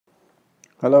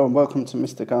Hello and welcome to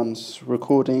Mr. Gunn's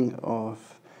recording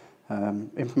of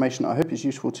information I hope is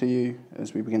useful to you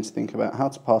as we begin to think about how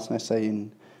to pass an essay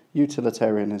in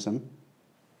utilitarianism.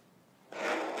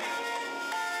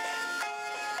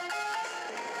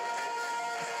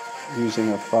 Using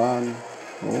a fun,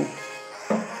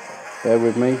 bear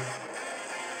with me,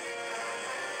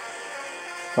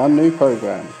 fun new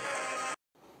program.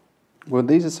 Well,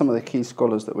 these are some of the key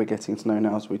scholars that we're getting to know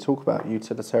now as we talk about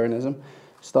utilitarianism,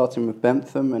 starting with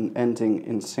Bentham and ending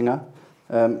in Singer.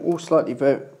 All slightly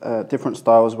different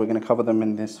styles. We're going to cover them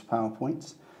in this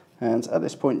PowerPoint. And at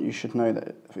this point, you should know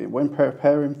that when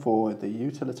preparing for the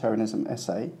utilitarianism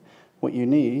essay, what you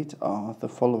need are the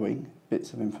following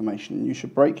bits of information. You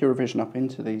should break your revision up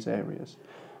into these areas.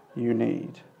 You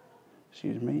need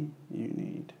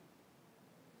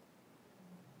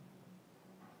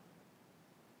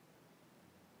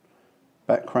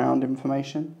background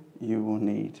information. You will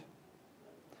need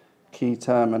key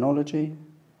terminology.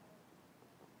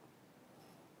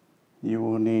 You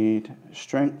will need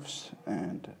strengths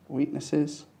and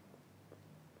weaknesses.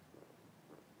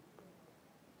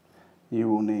 You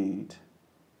will need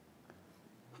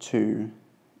to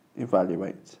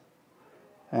evaluate.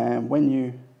 And when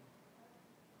you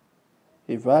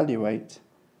evaluate,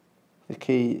 the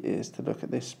key is to look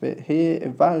at this bit here.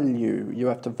 You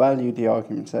have to value the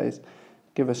argument. Says,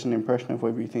 give us an impression of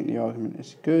whether you think the argument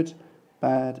is good,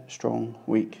 bad, strong,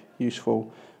 weak,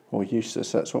 useful, or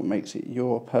useless. That's what makes it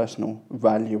your personal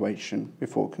valuation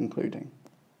before concluding.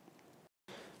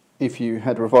 If you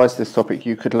had revised this topic,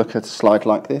 you could look at a slide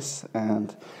like this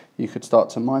and you could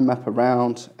start to mind map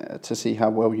around to see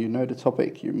how well you know the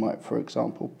topic. You might, for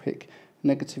example, pick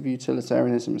negative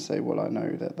utilitarianism and say, well, I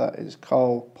know that is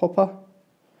Karl Popper,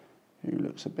 who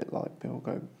looks a bit like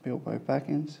Bilbo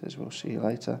Baggins, as we'll see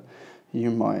later. You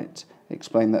might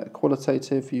explain that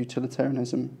qualitative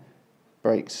utilitarianism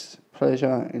breaks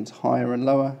pleasure into higher and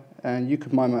lower, and you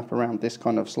could mind map around this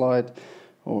kind of slide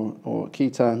or key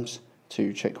terms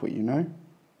to check what you know.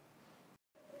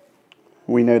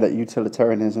 We know that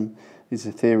utilitarianism is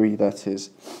a theory that is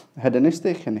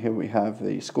hedonistic, and here we have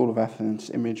the School of Athens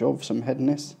image of some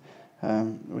hedonists.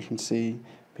 We can see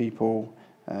people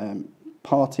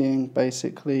partying,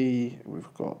 basically.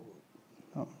 We've got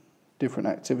different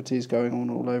activities going on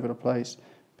all over the place.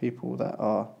 People that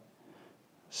are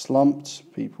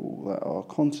slumped, people that are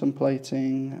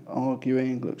contemplating,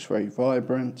 arguing, looks very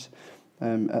vibrant.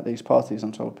 At these parties,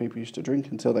 I'm told people used to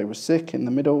drink until they were sick in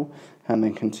the middle and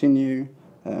then continue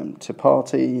to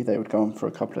party. They would go on for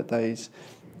a couple of days.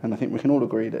 And I think we can all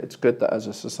agree that it's good that as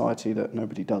a society that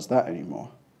nobody does that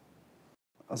anymore.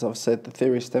 As I've said, the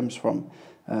theory stems from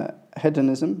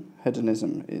hedonism.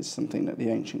 Hedonism is something that the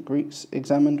ancient Greeks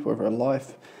examined, whether a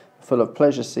life full of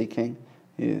pleasure-seeking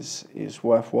is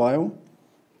worthwhile.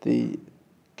 The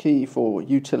key for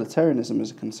utilitarianism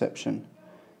as a conception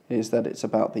is that it's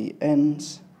about the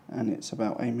ends and it's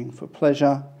about aiming for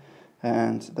pleasure,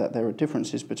 and that there are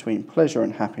differences between pleasure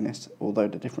and happiness, although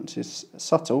the difference is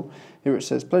subtle. Here it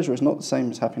says pleasure is not the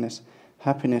same as happiness.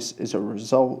 Happiness is a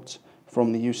result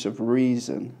from the use of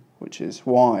reason, which is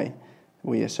why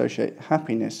we associate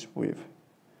happiness with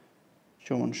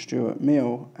John Stuart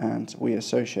Mill and we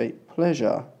associate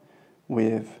pleasure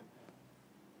with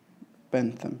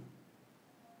Bentham.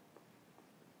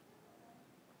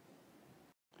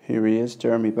 Here he is,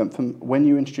 Jeremy Bentham. When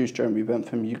you introduce Jeremy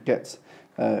Bentham, you get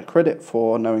credit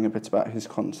for knowing a bit about his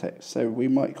context. So we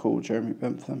might call Jeremy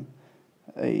Bentham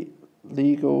a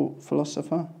legal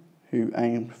philosopher who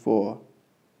aimed for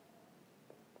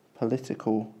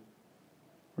political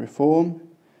reform.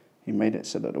 He made it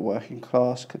so that the working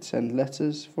class could send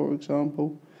letters, for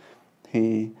example.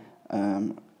 He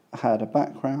had a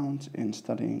background in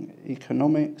studying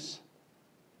economics.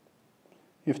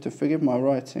 You have to forgive my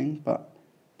writing, but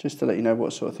just to let you know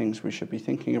what sort of things we should be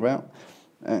thinking about,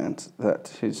 and that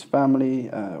his family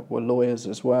were lawyers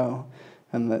as well.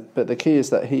 But the key is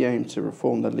that he aimed to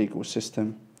reform the legal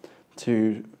system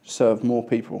to serve more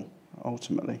people,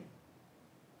 ultimately.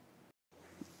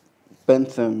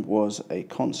 Bentham was a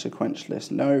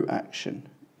consequentialist. No action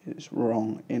is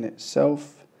wrong in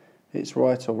itself. It's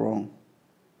right or wrong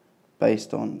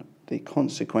based on the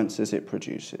consequences it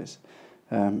produces.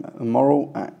 A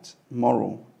moral act,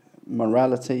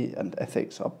 morality and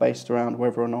ethics are based around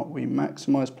whether or not we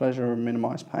maximise pleasure and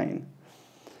minimise pain.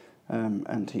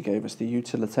 And he gave us the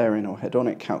utilitarian or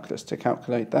hedonic calculus to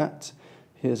calculate that.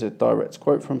 Here's a direct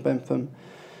quote from Bentham,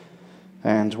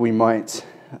 and we might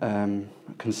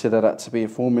consider that to be a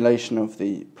formulation of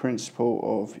the principle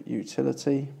of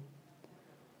utility.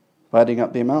 By adding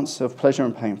up the amounts of pleasure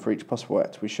and pain for each possible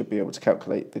act, we should be able to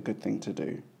calculate the good thing to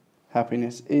do.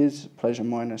 happiness is pleasure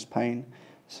minus pain,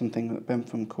 something that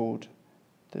Bentham called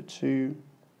the two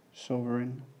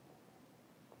sovereign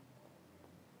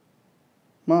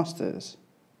masters.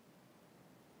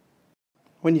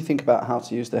 When you think about how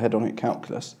to use the hedonic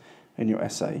calculus in your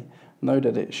essay, know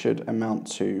that it should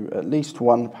amount to at least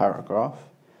one paragraph,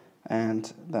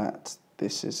 and that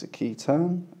this is a key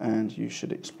term, and you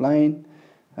should explain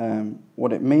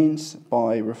what it means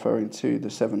by referring to the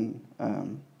 7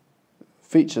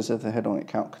 features of the hedonic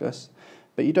calculus.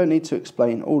 But you don't need to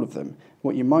explain all of them.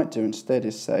 What you might do instead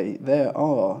is say there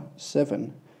are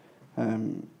 7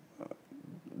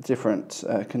 different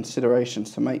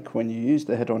considerations to make when you use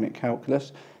the hedonic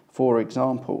calculus, for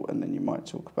example, and then you might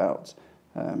talk about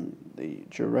the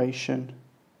duration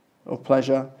of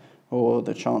pleasure, or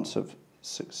the chance of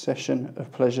succession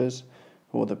of pleasures,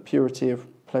 or the purity of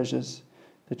pleasures.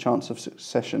 The chance of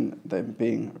succession then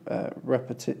being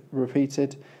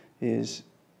repeated is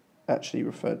actually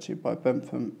referred to by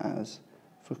Bentham as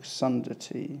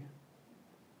fecundity.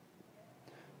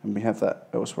 And we have that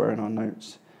elsewhere in our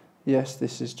notes. Yes,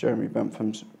 this is Jeremy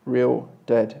Bentham's real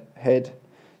dead head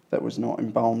that was not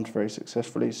embalmed very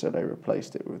successfully, so they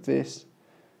replaced it with this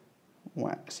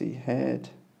waxy head.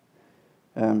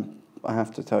 I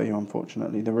have to tell you,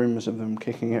 unfortunately, the rumours of them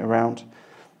kicking it around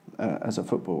as a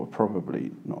football are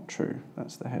probably not true.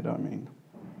 That's the head I mean.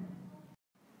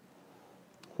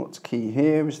 What's key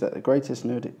here is that the greatest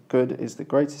good is the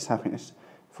greatest happiness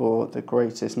for the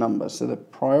greatest number. So the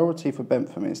priority for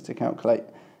Bentham is to calculate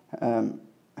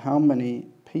how many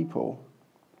people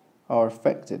are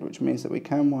affected, which means that we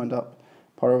can wind up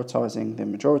prioritising the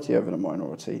majority over the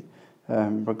minority,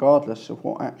 regardless of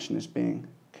what action is being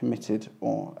committed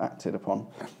or acted upon.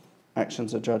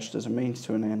 Actions are judged as a means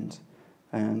to an end,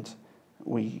 and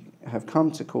we have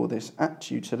come to call this act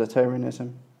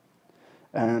utilitarianism,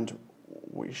 and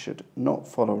we should not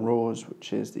follow Rawls,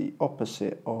 which is the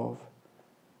opposite of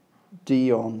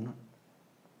deontology,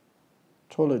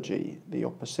 the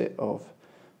opposite of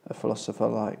a philosopher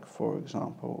like, for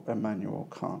example, Immanuel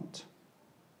Kant.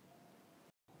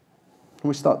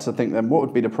 We start to think then, what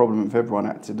would be the problem if everyone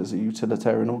acted as a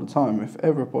utilitarian all the time? If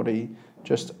everybody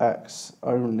just acts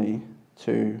only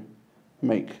to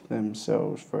make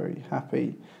themselves very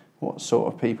happy, what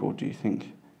sort of people do you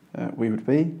think we would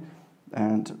be?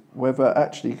 And whether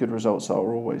actually good results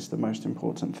are always the most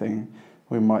important thing,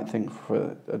 we might think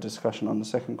for a discussion on the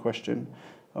second question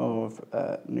of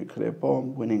nuclear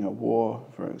bomb, winning a war,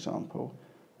 for example.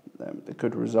 The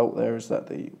good result there is that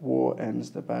the war ends.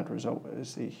 The bad result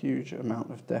is the huge amount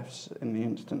of deaths in the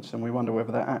instance, and we wonder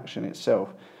whether that action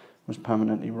itself was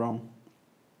permanently wrong.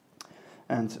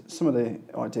 And some of the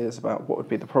ideas about what would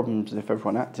be the problems if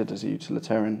everyone acted as a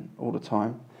utilitarian all the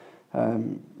time,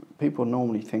 people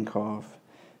normally think of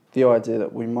the idea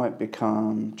that we might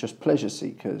become just pleasure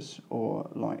seekers, or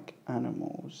like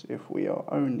animals if we are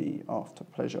only after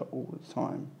pleasure all the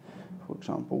time. For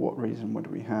example, what reason would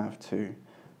we have to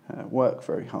work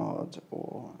very hard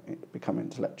or become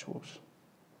intellectuals?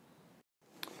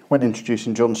 When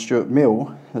introducing John Stuart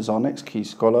Mill as our next key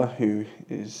scholar, who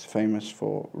is famous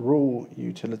for raw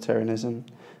utilitarianism,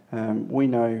 we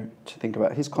know to think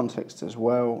about his context as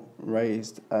well,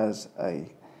 raised as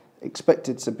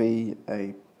expected to be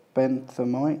a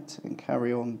Benthamite and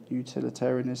carry on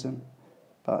utilitarianism,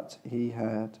 but he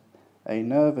had a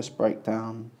nervous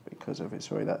breakdown because of it.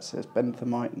 Sorry, that says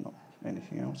Benthamite, not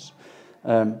anything else.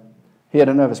 He had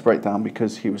a nervous breakdown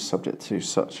because he was subject to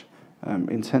such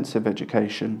intensive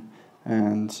education,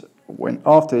 and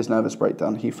after his nervous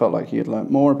breakdown, he felt like he had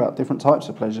learnt more about different types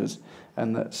of pleasures,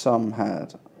 and that some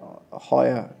had a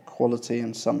higher quality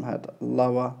and some had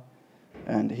lower,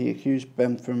 and he accused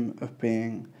Bentham of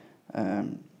being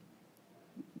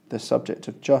the subject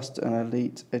of just an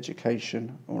elite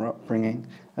education or upbringing,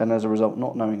 and as a result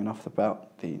not knowing enough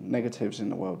about the negatives in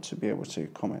the world to be able to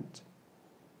comment.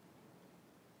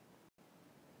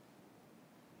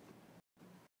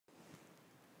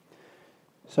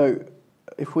 So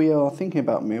if we are thinking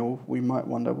about Mill, we might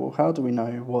wonder, well, how do we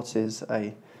know what is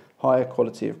a higher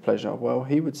quality of pleasure? Well,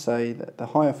 he would say that the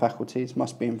higher faculties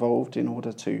must be involved in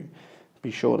order to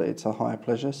be sure that it's a higher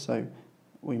pleasure. So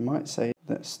we might say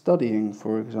that studying,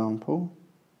 for example,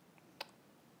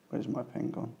 where's my pen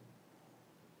gone?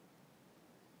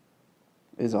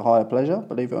 Is a higher pleasure,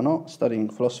 believe it or not, studying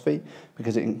philosophy,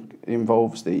 because it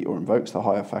involves or invokes the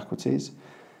higher faculties,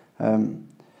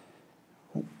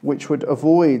 which would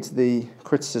avoid the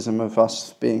criticism of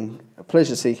us being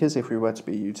pleasure seekers if we were to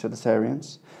be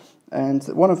utilitarians. And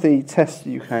one of the tests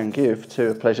you can give to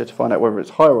a pleasure to find out whether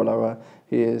it's higher or lower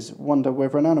is wonder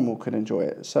whether an animal could enjoy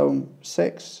it. So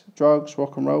sex, drugs,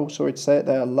 rock and roll, sorry to say it,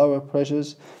 they are lower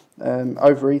pleasures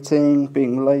Overeating,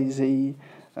 being lazy,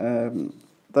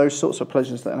 those sorts of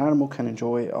pleasures that an animal can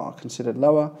enjoy are considered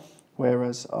lower,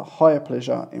 whereas a higher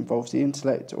pleasure involves the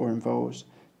intellect or involves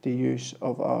the use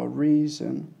of our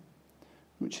reason,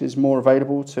 which is more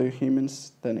available to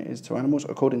humans than it is to animals,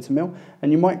 according to Mill.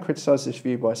 And you might criticise this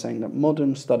view by saying that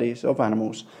modern studies of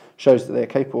animals shows that they're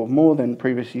capable of more than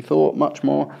previously thought, much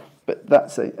more. But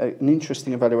that's an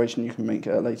interesting evaluation you can make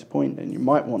at a later point, and you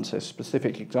might want a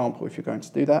specific example if you're going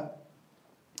to do that.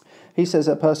 He says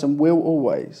a person will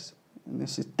always, and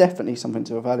this is definitely something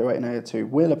to evaluate in area 2,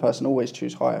 will a person always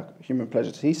choose higher human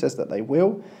pleasures? He says that they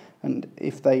will, and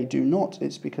if they do not,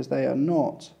 it's because they are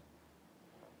not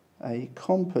a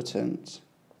competent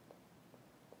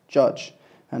judge.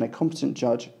 And a competent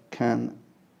judge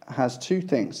has two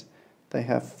things. They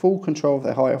have full control of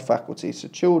their higher faculties. So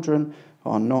children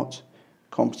are not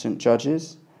competent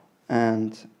judges,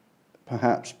 and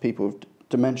perhaps people with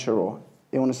dementia or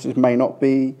illnesses may not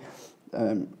be,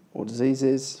 or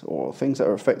diseases or things that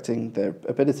are affecting their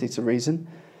ability to reason.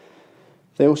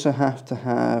 They also have to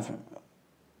have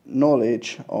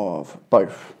knowledge of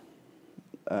both.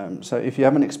 So if you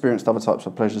haven't experienced other types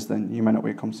of pleasures, then you may not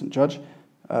be a competent judge.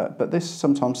 But this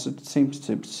sometimes seems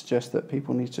to suggest that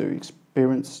people need to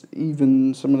experience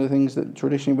even some of the things that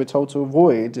traditionally we're told to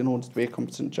avoid in order to be a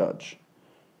competent judge.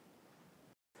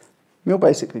 Mill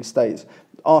basically states,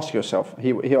 ask yourself,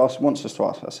 he wants us to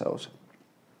ask ourselves,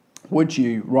 would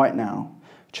you right now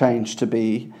change to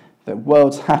be the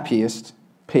world's happiest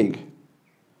pig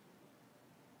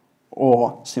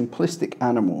or simplistic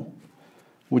animal?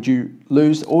 Would you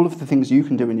lose all of the things you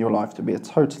can do in your life to be a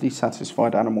totally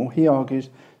satisfied animal? He argues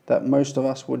that most of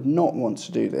us would not want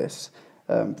to do this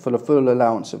for the full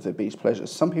allowance of the beast's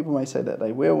pleasures. Some people may say that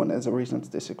they will, and there's a reason to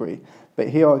disagree. But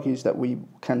he argues that we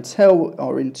can tell,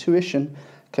 our intuition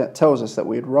tells us that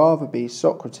we'd rather be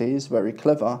Socrates, very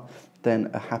clever,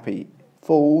 than a happy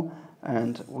fool,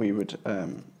 and we would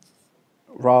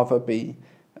rather be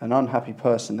an unhappy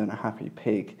person than a happy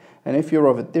pig. And if you're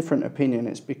of a different opinion,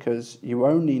 it's because you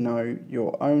only know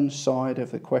your own side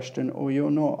of the question, or you're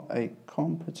not a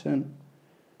competent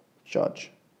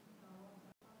judge.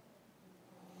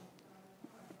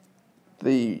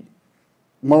 The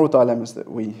moral dilemmas that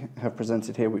we have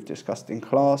presented here we've discussed in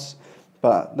class,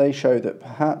 but they show that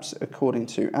perhaps according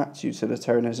to apt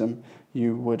utilitarianism,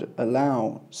 you would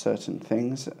allow certain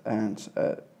things, and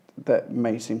that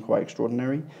may seem quite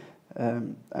extraordinary.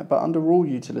 But under raw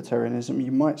utilitarianism,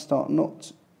 you might start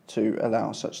not to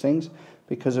allow such things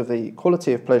because of the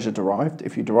quality of pleasure derived.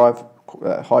 If you derive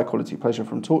high quality pleasure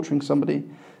from torturing somebody,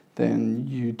 then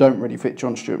you don't really fit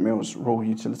John Stuart Mill's raw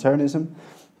utilitarianism.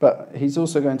 But he's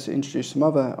also going to introduce some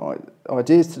other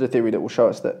ideas to the theory that will show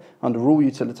us that under raw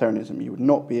utilitarianism, you would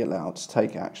not be allowed to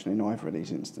take action in either of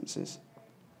these instances.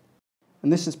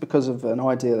 And this is because of an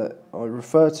idea that I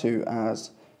refer to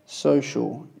as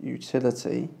social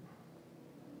utility,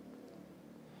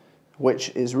 which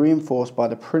is reinforced by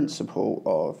the principle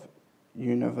of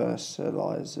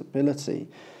universalizability.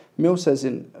 Mill says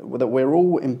that we're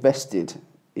all invested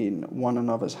in one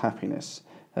another's happiness.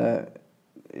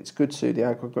 It's good to the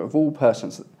aggregate of all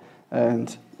persons.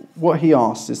 And what he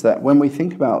asks is that when we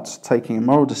think about taking a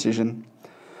moral decision,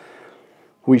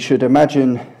 we should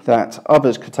imagine that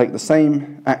others could take the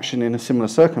same action in a similar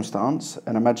circumstance,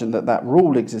 and imagine that that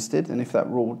rule existed, and if that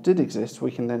rule did exist,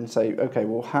 we can then say, okay,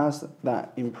 well, has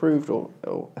that improved or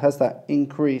has that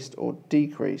increased or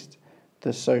decreased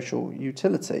the social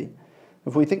utility?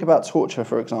 If we think about torture,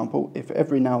 for example, if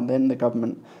every now and then the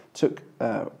government took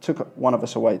one of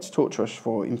us away to torture us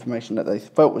for information that they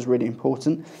felt was really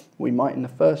important, we might in the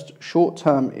first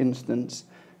short-term instance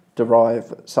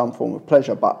derive some form of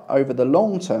pleasure, but over the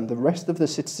long term, the rest of the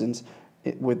citizens,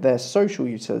 with their social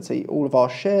utility, all of our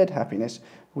shared happiness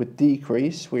would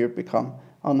decrease. We would become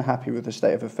unhappy with the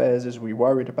state of affairs as we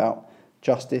worried about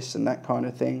justice and that kind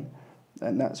of thing.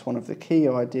 And that's one of the key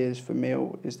ideas for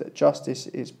Mill, is that justice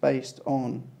is based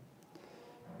on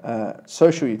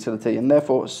social utility, and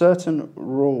therefore certain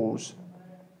rules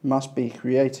must be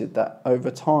created that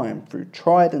over time, through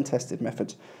tried and tested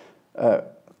methods,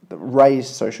 that raise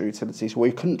social utility. So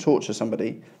we couldn't torture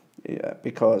somebody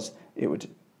because it would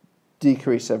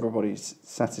decrease everybody's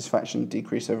satisfaction,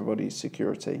 decrease everybody's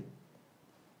security.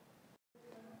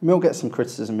 Mill gets some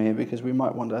criticism here because we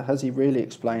might wonder, has he really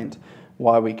explained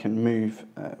why we can move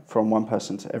from one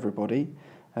person to everybody?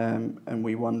 And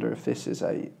we wonder if this is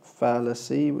a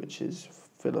fallacy, which is a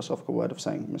philosophical word of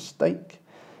saying mistake.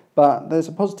 But there's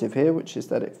a positive here, which is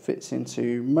that it fits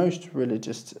into most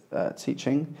religious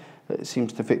teaching. It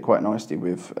seems to fit quite nicely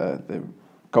with the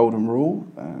Golden Rule,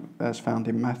 as found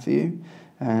in Matthew.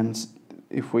 And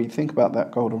if we think about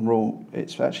that golden rule,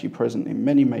 it's actually present in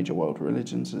many major world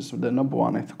religions as the number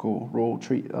one ethical rule: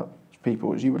 treat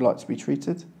people as you would like to be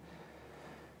treated.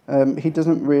 He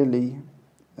doesn't really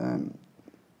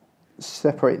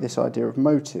separate this idea of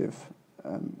motive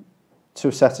to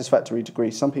a satisfactory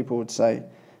degree. Some people would say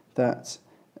that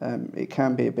it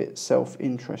can be a bit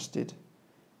self-interested.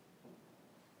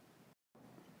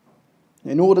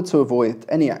 In order to avoid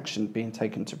any action being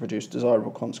taken to produce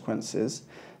desirable consequences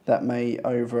that may,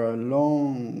 over a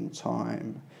long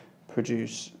time,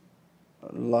 produce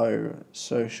low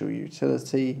social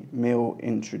utility, Mill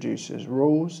introduces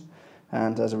rules,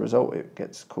 and as a result it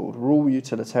gets called rule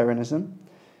utilitarianism.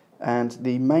 And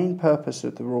the main purpose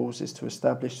of the rules is to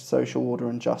establish social order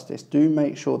and justice. Do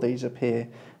make sure these appear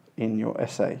in your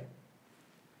essay.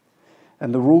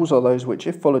 And the rules are those which,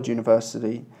 if followed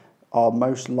universally, are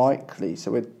most likely,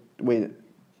 so we're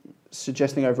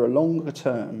suggesting over a longer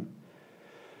term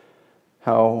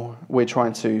how we're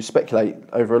trying to speculate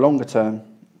over a longer term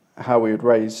how we would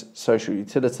raise social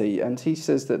utility. And he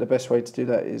says that the best way to do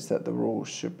that is that the rules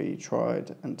should be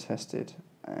tried and tested,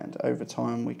 and over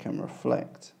time we can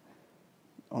reflect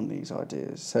on these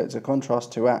ideas. So it's a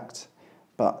contrast to ACT,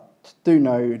 but do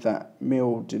know that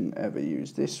Mill didn't ever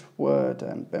use this word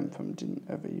and Bentham didn't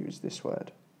ever use this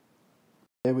word.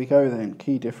 There we go then,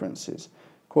 key differences.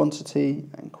 Quantity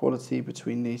and quality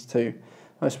between these two.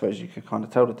 I suppose you could kind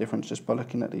of tell the difference just by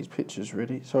looking at these pictures,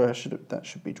 really. Sorry, that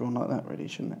should be drawn like that, really,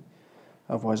 shouldn't it?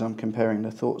 Otherwise I'm comparing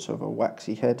the thoughts of a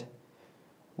waxy head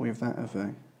with that of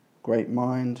a great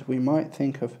mind. We might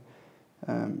think of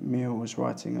Mill was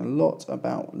writing a lot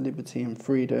about liberty and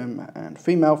freedom, and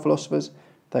female philosophers,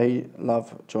 they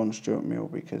love John Stuart Mill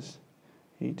because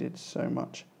he did so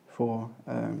much for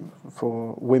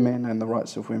women and the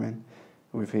rights of women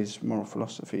with his moral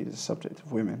philosophy. The subject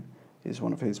of women is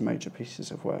one of his major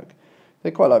pieces of work. They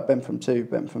quite like Bentham too.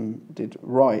 Bentham did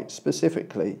write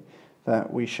specifically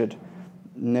that we should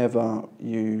never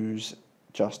use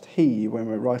just he when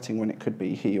we're writing, when it could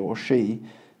be he or she.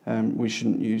 We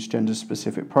shouldn't use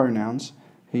gender-specific pronouns.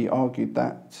 He argued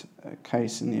that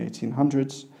case in the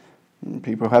 1800s.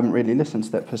 People haven't really listened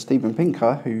to that. For Steven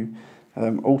Pinker, who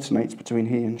alternates between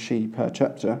he and she per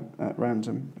chapter at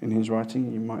random in his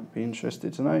writing, you might be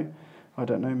interested to know. I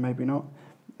don't know, maybe not.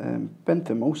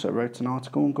 Bentham also wrote an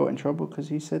article and got in trouble because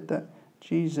he said that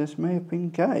Jesus may have been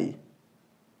gay.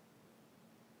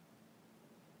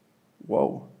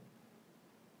 Whoa.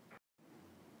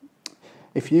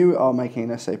 If you are making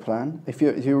an essay plan, if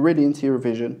you're really into your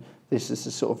revision, this is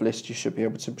the sort of list you should be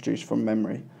able to produce from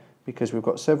memory, because we've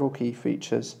got several key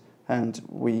features and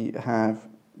we have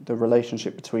the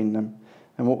relationship between them.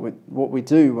 And what we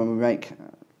do when we make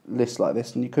lists like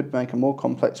this, and you could make a more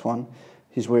complex one,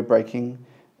 is we're breaking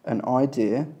an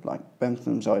idea, like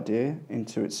Bentham's idea,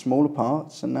 into its smaller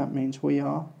parts, and that means we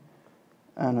are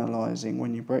analysing.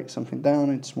 When you break something down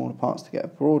into smaller parts to get a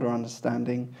broader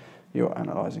understanding, you're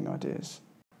analysing ideas.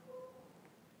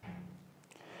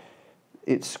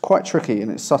 It's quite tricky and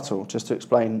it's subtle just to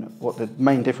explain what the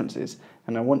main difference is,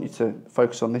 and I want you to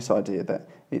focus on this idea that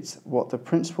it's what the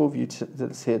principle of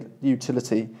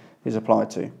utility is applied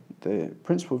to. The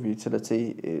principle of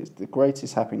utility is the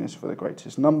greatest happiness for the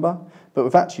greatest number, but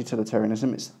with ACT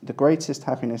utilitarianism, it's the greatest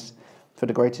happiness for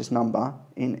the greatest number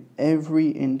in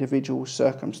every individual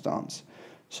circumstance.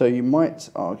 So you might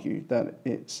argue that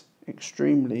it's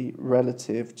extremely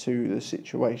relative to the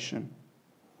situation.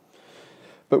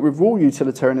 But with rule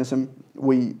utilitarianism,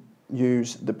 we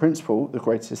use the principle, the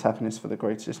greatest happiness for the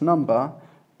greatest number,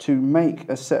 to make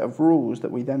a set of rules that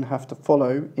we then have to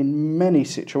follow in many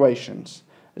situations,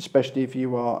 especially if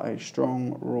you are a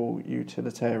strong rule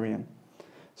utilitarian.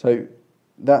 So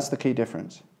that's the key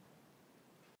difference.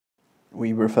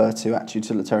 We refer to ACT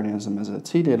utilitarianism as a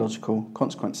teleological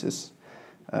consequences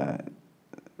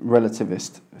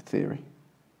relativist theory.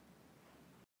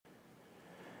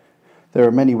 There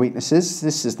are many weaknesses.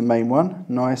 This is the main one,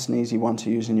 nice and easy one to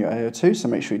use in your AO2, so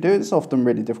make sure you do it. It's often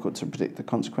really difficult to predict the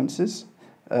consequences.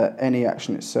 Any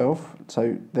action itself.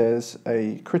 So there's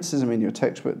a criticism in your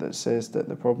textbook that says that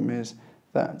the problem is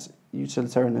that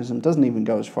utilitarianism doesn't even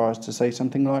go as far as to say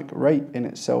something like rape in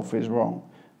itself is wrong,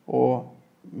 or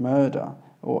murder,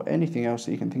 or anything else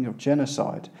that you can think of,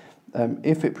 genocide.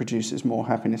 If it produces more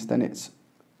happiness, then it's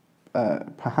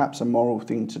perhaps a moral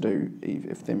thing to do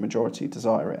if the majority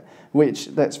desire it, which,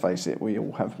 let's face it, we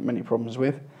all have many problems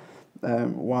with.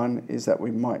 One is that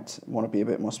we might want to be a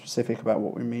bit more specific about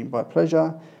what we mean by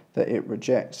pleasure, that it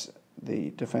rejects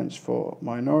the defence for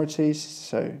minorities.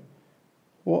 So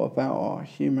what about our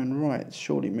human rights?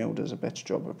 Surely Mill does a better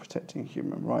job of protecting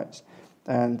human rights.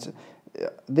 And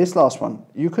This last one,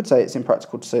 you could say it's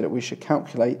impractical to say that we should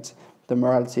calculate the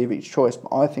morality of each choice,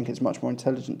 but I think it's much more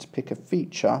intelligent to pick a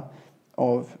feature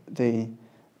of the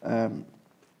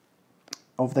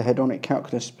hedonic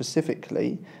calculus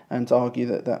specifically and argue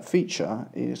that that feature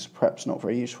is perhaps not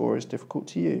very useful or is difficult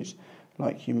to use.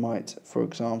 Like you might, for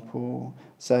example,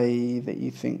 say that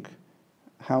you think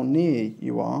how near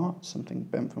you are, something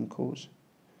Bentham calls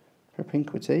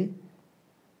propinquity.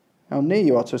 How near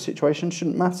you are to a situation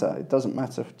shouldn't matter. It doesn't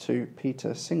matter to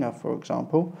Peter Singer, for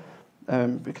example,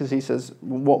 because he says,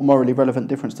 what morally relevant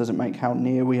difference does it make how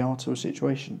near we are to a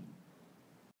situation?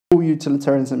 Rule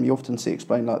utilitarianism you often see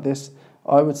explained like this.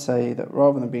 I would say that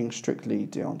rather than being strictly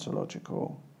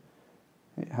deontological,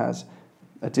 it has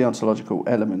a deontological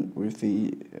element with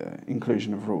the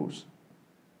inclusion of rules.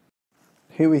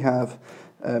 Here we have,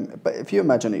 but if you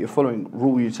imagine that you're following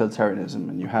rule utilitarianism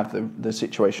and you have the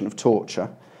situation of torture,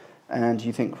 and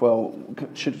you think, well,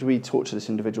 should we torture this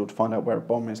individual to find out where a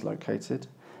bomb is located?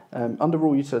 Under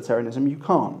rule utilitarianism, you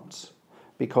can't,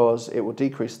 because it will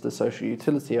decrease the social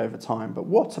utility over time. But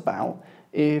what about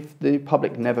if the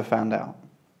public never found out?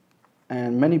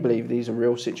 And many believe these are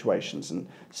real situations, and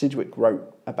Sidgwick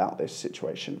wrote about this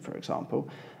situation, for example,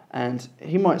 and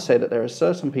he might say that there are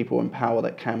certain people in power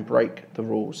that can break the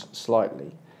rules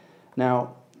slightly.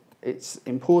 Now, it's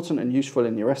important and useful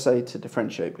in your essay to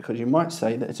differentiate, because you might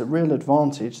say that it's a real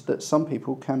advantage that some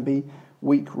people can be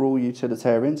weak rule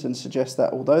utilitarians and suggest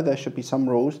that although there should be some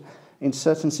rules, in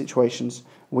certain situations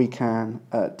we can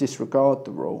disregard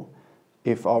the rule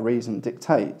if our reason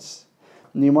dictates.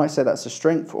 And you might say that's a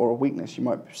strength or a weakness. You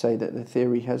might say that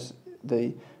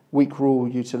the weak rule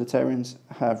utilitarians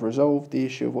have resolved the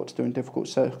issue of what to do in difficult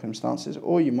circumstances,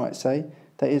 or you might say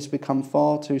that it's become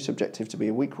far too subjective to be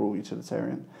a weak rule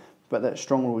utilitarian, but that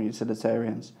strong rule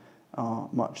utilitarians are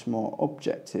much more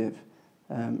objective.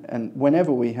 And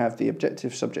whenever we have the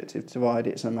objective-subjective divide,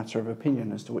 it's a matter of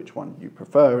opinion as to which one you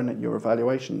prefer, and that your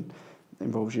evaluation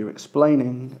involves you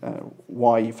explaining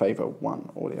why you favour one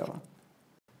or the other.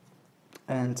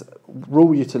 And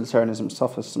rule utilitarianism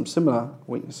suffers some similar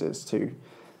weaknesses to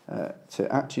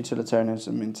act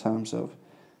utilitarianism in terms of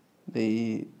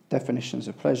the definitions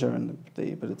of pleasure and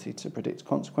the ability to predict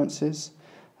consequences.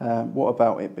 What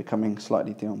about it becoming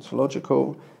slightly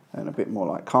deontological and a bit more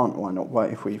like Kant? Why not? Why,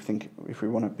 if we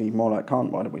want to be more like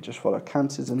Kant, why don't we just follow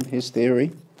Kantism, his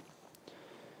theory?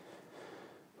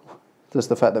 Does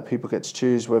the fact that people get to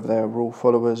choose whether they are rule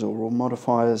followers or rule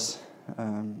modifiers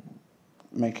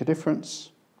make a difference?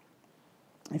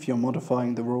 If you're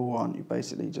modifying the rule, aren't you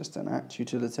basically just an act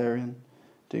utilitarian,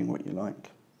 doing what you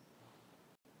like?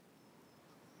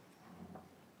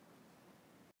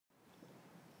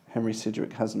 Henry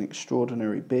Sidgwick has an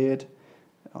extraordinary beard.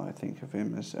 I think of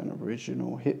him as an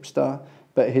original hipster,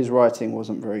 but his writing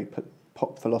wasn't very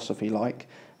pop philosophy-like,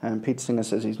 and Peter Singer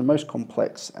says he's the most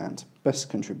complex and best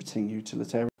contributing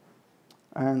utilitarian.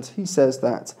 And he says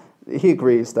that he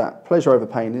agrees that pleasure over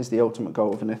pain is the ultimate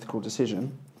goal of an ethical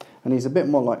decision, and he's a bit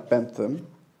more like Bentham,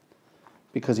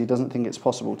 because he doesn't think it's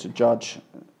possible to judge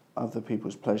other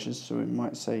people's pleasures, so we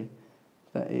might say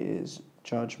that it is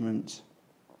judgment.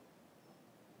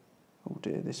 Oh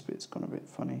dear, this bit's gone a bit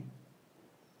funny.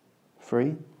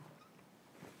 Free.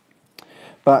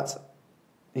 But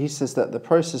he says that the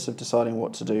process of deciding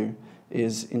what to do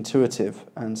is intuitive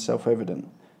and self-evident.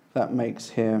 That makes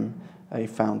him a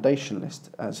foundationalist,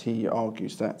 as he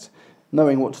argues that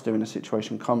knowing what to do in a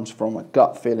situation comes from a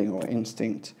gut feeling or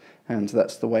instinct, and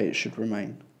that's the way it should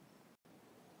remain.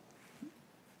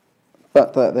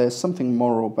 But that there's something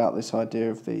moral about this idea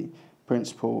of the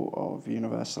principle of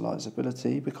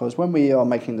universalizability, because when we are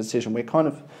making a decision, we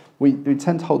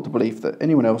tend to hold the belief that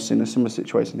anyone else in a similar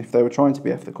situation, if they were trying to be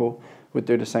ethical, would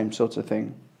do the same sort of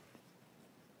thing.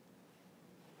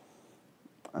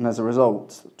 And as a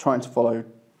result, trying to follow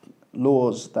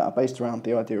laws that are based around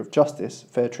the idea of justice,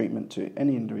 fair treatment to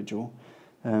any individual,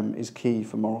 is key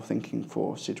for moral thinking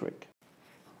for Sidgwick.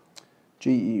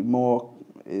 G.E. Moore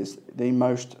is the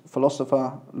most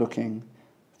philosopher-looking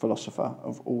philosopher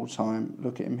of all time.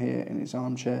 Look at him here in his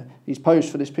armchair. He's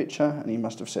posed for this picture, and he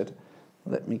must have said,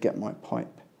 "Let me get my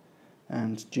pipe."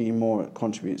 And G. Moore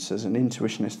contributes as an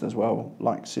intuitionist as well,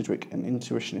 like Sidgwick, an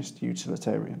intuitionist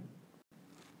utilitarian.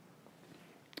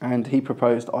 And he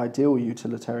proposed ideal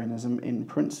utilitarianism in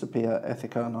Principia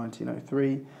Ethica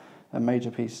 1903, a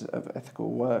major piece of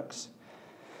ethical works.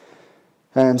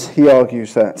 And he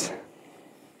argues that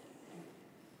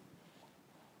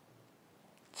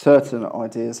certain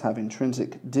ideas have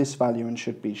intrinsic disvalue and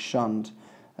should be shunned,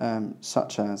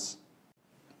 such as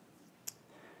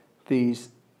these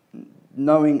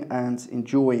knowing and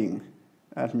enjoying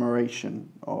admiration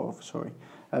of,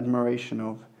 admiration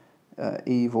of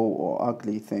evil or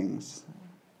ugly things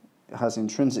has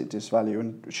intrinsic disvalue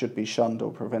and should be shunned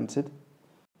or prevented.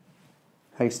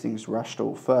 Hastings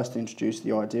Rashtal first introduced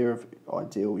the idea of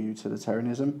ideal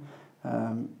utilitarianism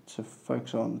to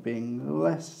focus on being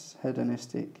less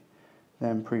hedonistic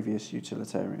than previous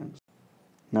utilitarians.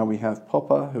 Now we have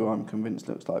Popper, who I'm convinced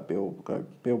looks like Bilbo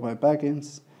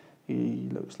Baggins. He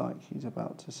looks like he's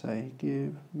about to say,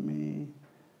 "Give me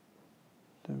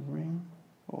the ring,"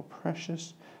 or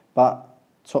 "precious." But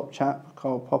top chap,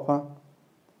 Karl Popper,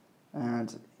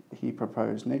 and he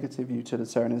proposed negative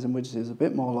utilitarianism, which is a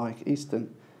bit more like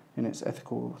Eastern in its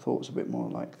ethical thoughts, a bit more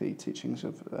like the teachings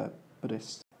of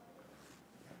Buddhists.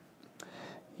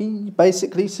 He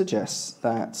basically suggests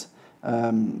that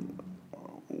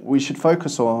we should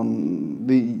focus on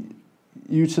the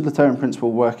utilitarian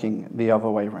principle working the other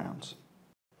way round.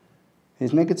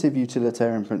 His negative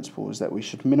utilitarian principle is that we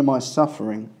should minimize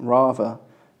suffering rather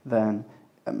than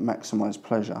maximize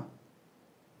pleasure.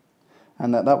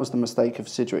 And that was the mistake of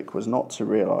Sidgwick, was not to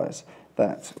realize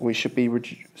that we should be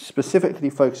specifically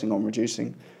focusing on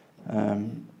reducing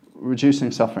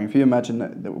suffering. If you imagine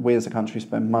that we as a country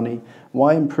spend money,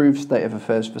 why improve state of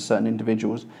affairs for certain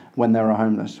individuals when there are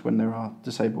homeless, when there are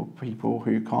disabled people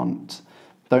who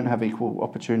don't have equal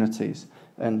opportunities?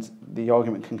 And the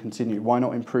argument can continue. Why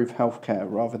not improve healthcare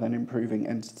rather than improving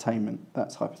entertainment? That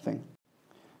type of thing.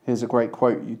 Here's a great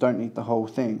quote: "You don't need the whole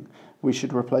thing. We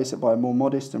should replace it by a more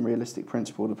modest and realistic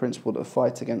principle, the principle that the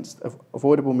fight against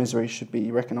avoidable misery should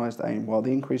be recognised aim, while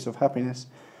the increase of happiness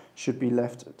should be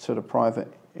left to the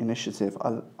private initiative."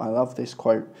 I love this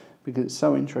quote because it's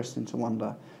so interesting to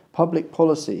wonder.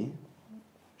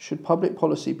 Should public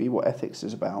policy be what ethics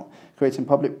is about? Creating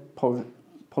public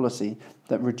policy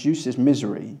that reduces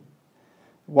misery,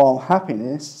 while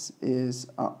happiness is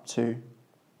up to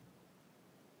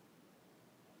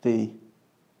the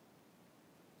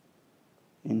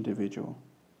individual.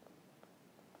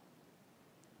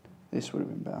 This would have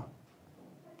been better.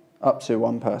 Up to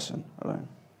one person alone.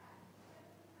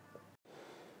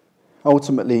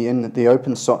 Ultimately, in The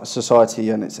Open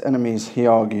Society and Its Enemies, he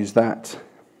argues that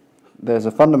there's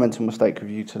a fundamental mistake of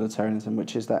utilitarianism,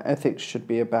 which is that ethics should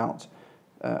be about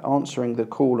answering the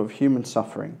call of human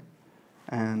suffering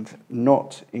and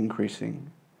not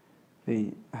increasing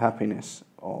the happiness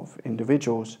of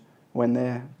individuals when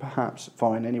they're perhaps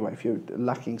fine anyway. If you're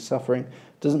lacking suffering,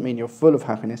 doesn't mean you're full of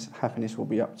happiness. Happiness will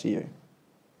be up to you.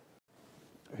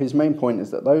 His main point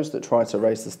is that those that try to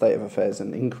raise the state of affairs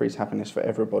and increase happiness for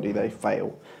everybody, they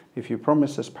fail. If you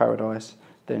promise us paradise,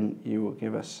 then you will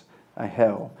give us a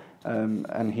hell.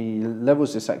 And he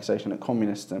levels this accusation at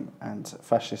communism and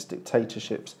fascist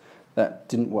dictatorships that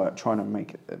didn't work, trying to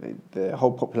make the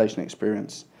whole population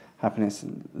experience happiness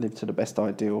and live to the best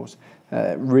ideals,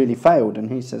 really failed. And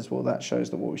he says, well, that shows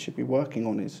that what we should be working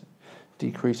on is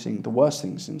decreasing the worst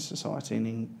things in society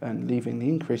and leaving the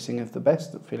increasing of the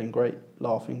best, feeling great,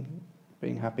 laughing,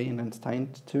 being happy and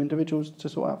entertained, to individuals to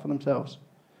sort out for themselves.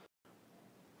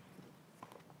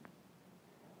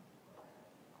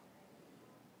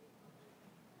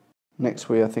 Next,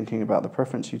 we are thinking about the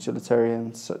preference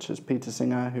utilitarians, such as Peter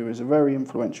Singer, who is a very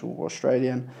influential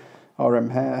Australian, R.M.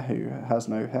 Hare, who has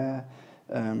no hair,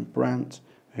 Brandt,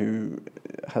 who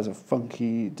has a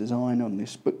funky design on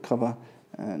this book cover,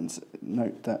 and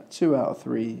note that 2 out of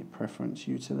 3 preference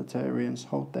utilitarians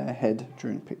hold their head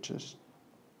during pictures.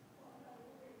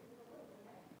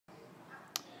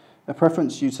 A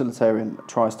preference utilitarian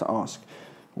tries to ask,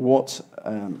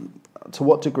 to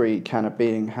what degree can a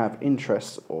being have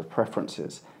interests or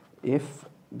preferences? If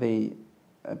the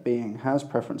being has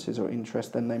preferences or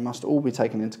interests, then they must all be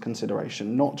taken into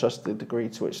consideration, not just the degree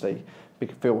to which they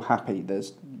feel happy.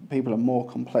 People are more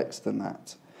complex than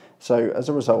that. So as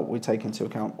a result, we take into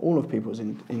account all of people's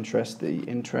interests, the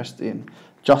interest in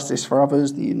justice for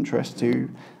others, the interest to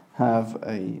have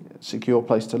a secure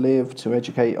place to live, to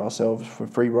educate ourselves for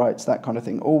free rights, that kind of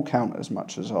thing, all count as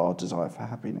much as our desire for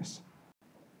happiness.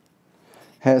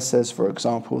 Hare says, for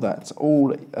example, that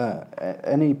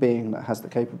any being that has the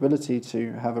capability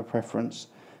to have a preference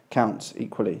counts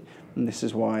equally. And this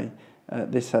is why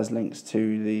this has links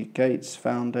to the Gates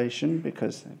Foundation,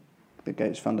 because the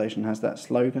Gates Foundation has that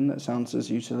slogan that sounds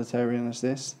as utilitarian as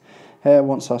this. Hare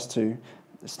wants us to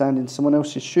stand in someone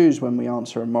else's shoes when we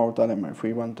answer a moral dilemma. If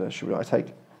we wonder,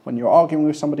 when you're arguing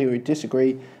with somebody or you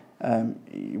disagree,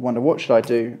 you wonder, what should I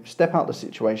do? Step out the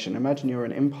situation. Imagine you're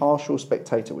an impartial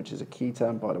spectator, which is a key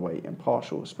term, by the way,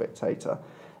 impartial spectator,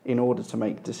 in order to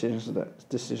make decisions that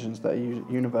are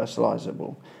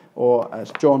universalizable. Or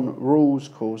as John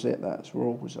Rawls calls it, that's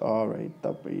Rawls,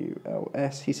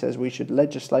 R-A-W-L-S, he says we should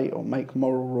legislate or make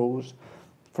moral rules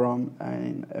from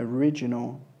an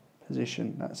original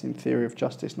position. That's in Theory of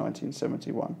Justice,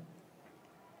 1971.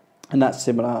 And that's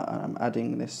similar. I'm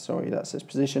adding this, sorry, that's this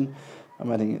position.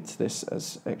 I'm adding it to this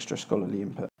as extra scholarly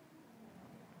input.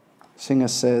 Singer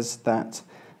says that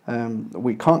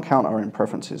we can't count our own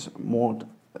preferences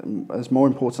as more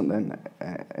important than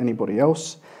anybody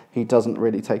else. He doesn't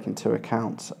really take into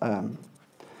account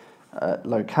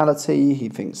locality. He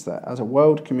thinks that as a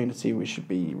world community we should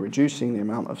be reducing the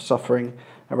amount of suffering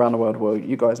around the world. Well,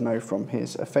 you guys know from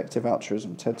his Effective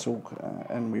Altruism TED Talk,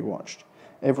 and we watched,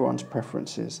 everyone's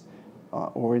preferences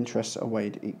or interests are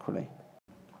weighed equally.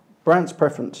 Brandt's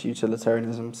preference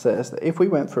utilitarianism says that if we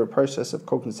went through a process of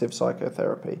cognitive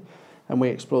psychotherapy and we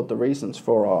explored the reasons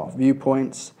for our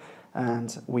viewpoints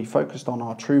and we focused on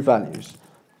our true values,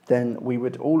 then we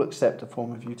would all accept a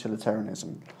form of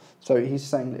utilitarianism. So he's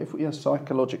saying that if we are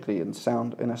psychologically in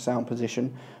a sound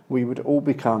position, we would all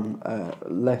become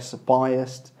less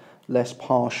biased, less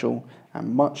partial,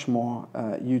 and much more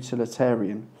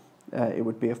utilitarian. It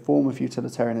would be a form of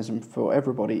utilitarianism for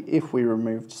everybody if we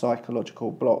removed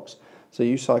psychological blocks. So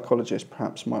you psychologists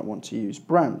perhaps might want to use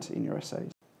Brandt in your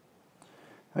essays.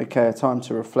 Okay, a time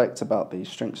to reflect about the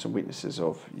strengths and weaknesses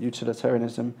of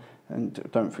utilitarianism, and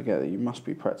don't forget that you must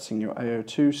be practicing your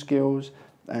AO2 skills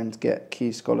and get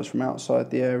key scholars from outside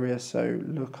the area. So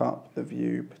look up the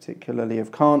view particularly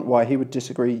of Kant, why he would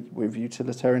disagree with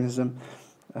utilitarianism.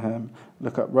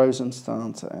 Look up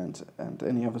Rosenstadt and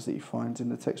any others that you find in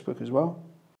the textbook as well.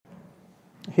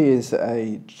 Here's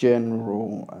a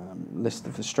general list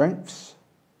of the strengths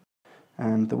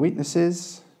and the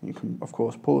weaknesses. You can, of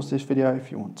course, pause this video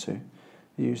if you want to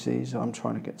use these. I'm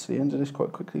trying to get to the end of this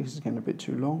quite quickly because it's getting a bit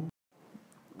too long.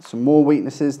 Some more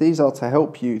weaknesses. These are to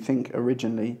help you think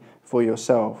originally for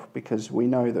yourself, because we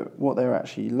know that what they're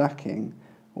actually lacking,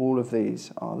 all of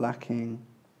these are lacking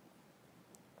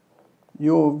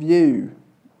your view.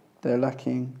 They're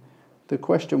lacking the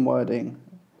question wording,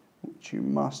 which you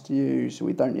must use.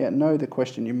 We don't yet know the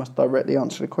question. You must directly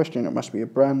answer the question. It must be a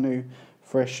brand new,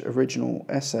 fresh, original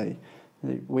essay.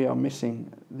 We are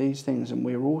missing these things, and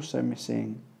we're also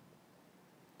missing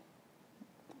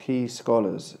key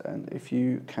scholars. And if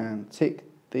you can tick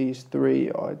these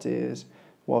three ideas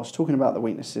whilst talking about the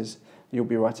weaknesses, you'll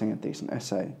be writing a decent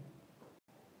essay.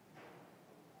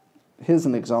 Here's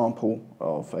an example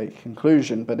of a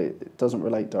conclusion, but it doesn't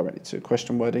relate directly to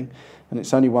question wording, and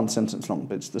it's only one sentence long,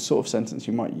 but it's the sort of sentence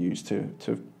you might use to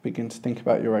begin to think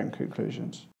about your own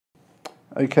conclusions.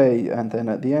 Okay, and then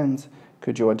at the end,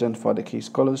 could you identify the key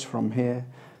scholars from here?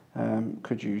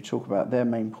 Could you talk about their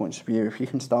main points of view? If you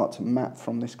can start to map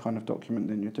from this kind of document,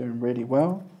 then you're doing really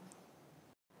well.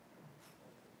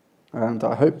 And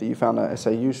I hope that you found that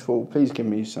essay useful. Please give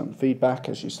me some feedback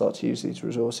as you start to use these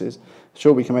resources.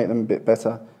 Sure, we can make them a bit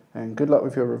better. And good luck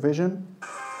with your revision.